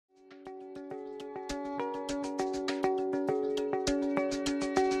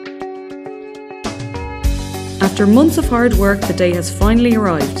After months of hard work, the day has finally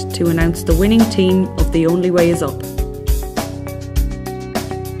arrived to announce the winning team of The Only Way Is Up.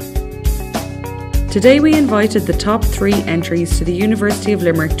 Today we invited the top 3 entries to the University of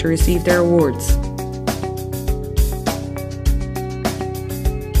Limerick to receive their awards.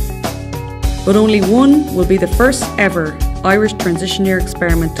 But only one will be the first ever Irish transition year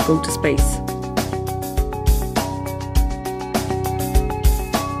experiment to go to space.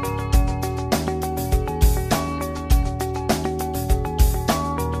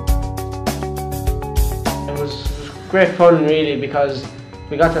 It was great fun really, because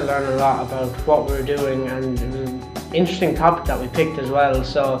we got to learn a lot about what we were doing, and it was an interesting topic that we picked as well,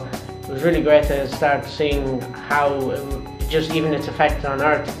 so it was really great to start seeing how just even its effect on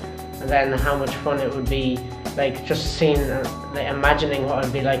Earth, and then how much fun it would be, like just seeing, like, imagining what it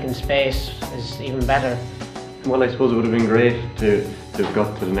would be like in space is even better. Well, I suppose it would have been great to have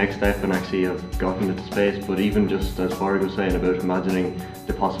got to the next step and actually have gotten into space, but even just as Farag was saying about imagining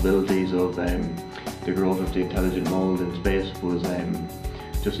the possibilities of the growth of the intelligent mould in space was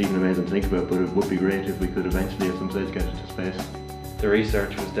just even amazing to think about, but it would be great if we could eventually at some stage get into space. The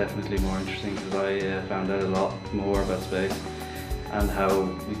research was definitely more interesting because I found out a lot more about space and how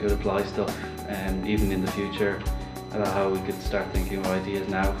we could apply stuff even in the future, about how we could start thinking of ideas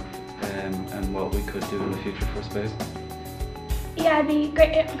now and what we could do in the future for space. Yeah, it'd be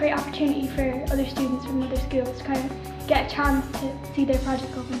a great opportunity for other students from other schools to kind of get a chance to see their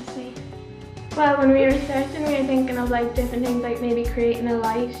project go into space. Well, when we were researching, we were thinking of like different things, like maybe creating a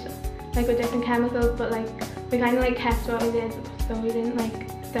light, like with different chemicals, but like we kind of like kept what we did, so we didn't like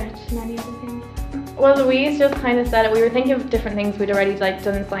search many other things. Well, Louise just kind of said it. We were thinking of different things we'd already like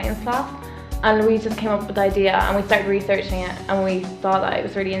done in science class, and Louise just came up with the idea, and we started researching it, and we thought that it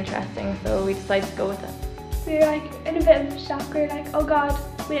was really interesting, so we decided to go with it. We were like in a bit of shock. We were like, oh God,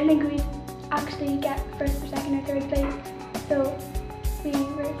 we didn't think we'd actually get first or second or third place, so we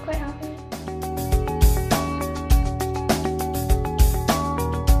were quite happy.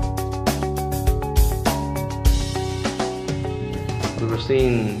 We were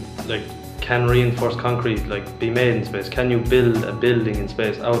seeing, like, can reinforced concrete be made in space? Can you build a building in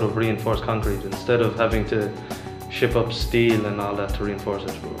space out of reinforced concrete instead of having to ship up steel and all that to reinforce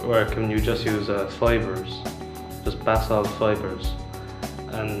it? Or can you just use fibres, just basalt fibres?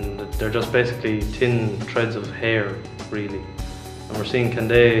 And they're just basically thin threads of hair, really. And we're seeing, can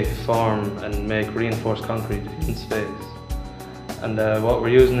they form and make reinforced concrete in space? And what we're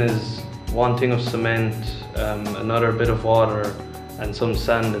using is one thing of cement, another bit of water, and some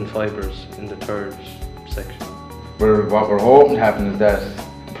sand and fibres in the third section. What we're hoping to happen is that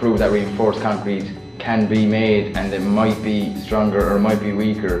to prove that reinforced concrete can be made, and it might be stronger or might be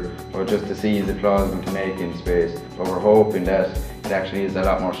weaker, or just to see is it plausible to make in space. But we're hoping that it actually is a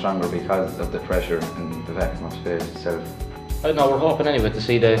lot more stronger because of the pressure and the vacuum of space itself. I don't know, we're hoping anyway to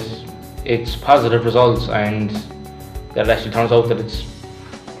see that it's positive results and that it actually turns out that it's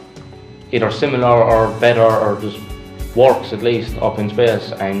either similar or better or just works at least up in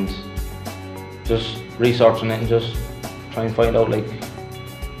space, and just researching it and just try and find out like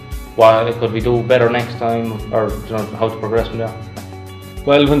what could we do better next time, or how to progress from there.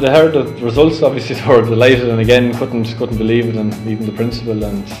 Well, when they heard the results, obviously they were delighted, and again couldn't believe it, and even the principal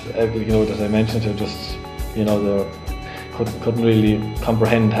and that I mentioned to just they couldn't really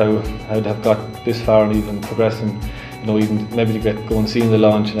comprehend how they have got this far and even progressing, even maybe to go and see the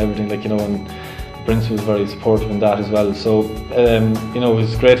launch and everything, and the principal was very supportive in that as well. So it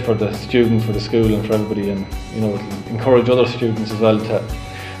was great for the students, for the school and for everybody, and encourage other students as well to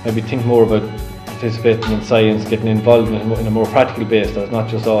maybe think more about participating in science, getting involved in a more practical base, that's not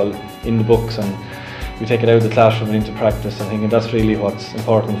just all in the books, and we take it out of the classroom and into practice. I think that's really what's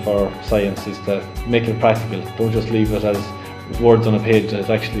important for science, is to make it practical. Don't just leave it as words on a page. It's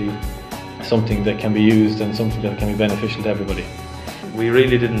actually something that can be used and something that can be beneficial to everybody. We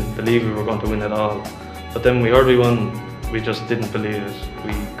really didn't believe we were going to win at all, but then we heard we won, we just didn't believe it,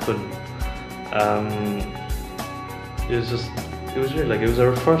 we couldn't. It was really it was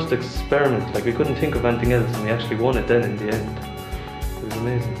our first experiment, we couldn't think of anything else, and we actually won it then in the end. It was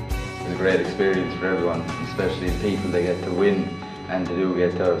amazing. It was a great experience for everyone, especially the people they get to win, and they do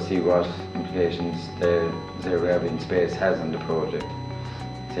get to see what implications the zero gravity in space has on the project.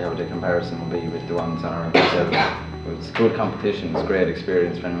 See how the comparison will be with the ones on our 7. It's good competition, it's a great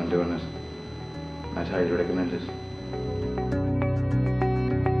experience for anyone doing it. I'd highly recommend it.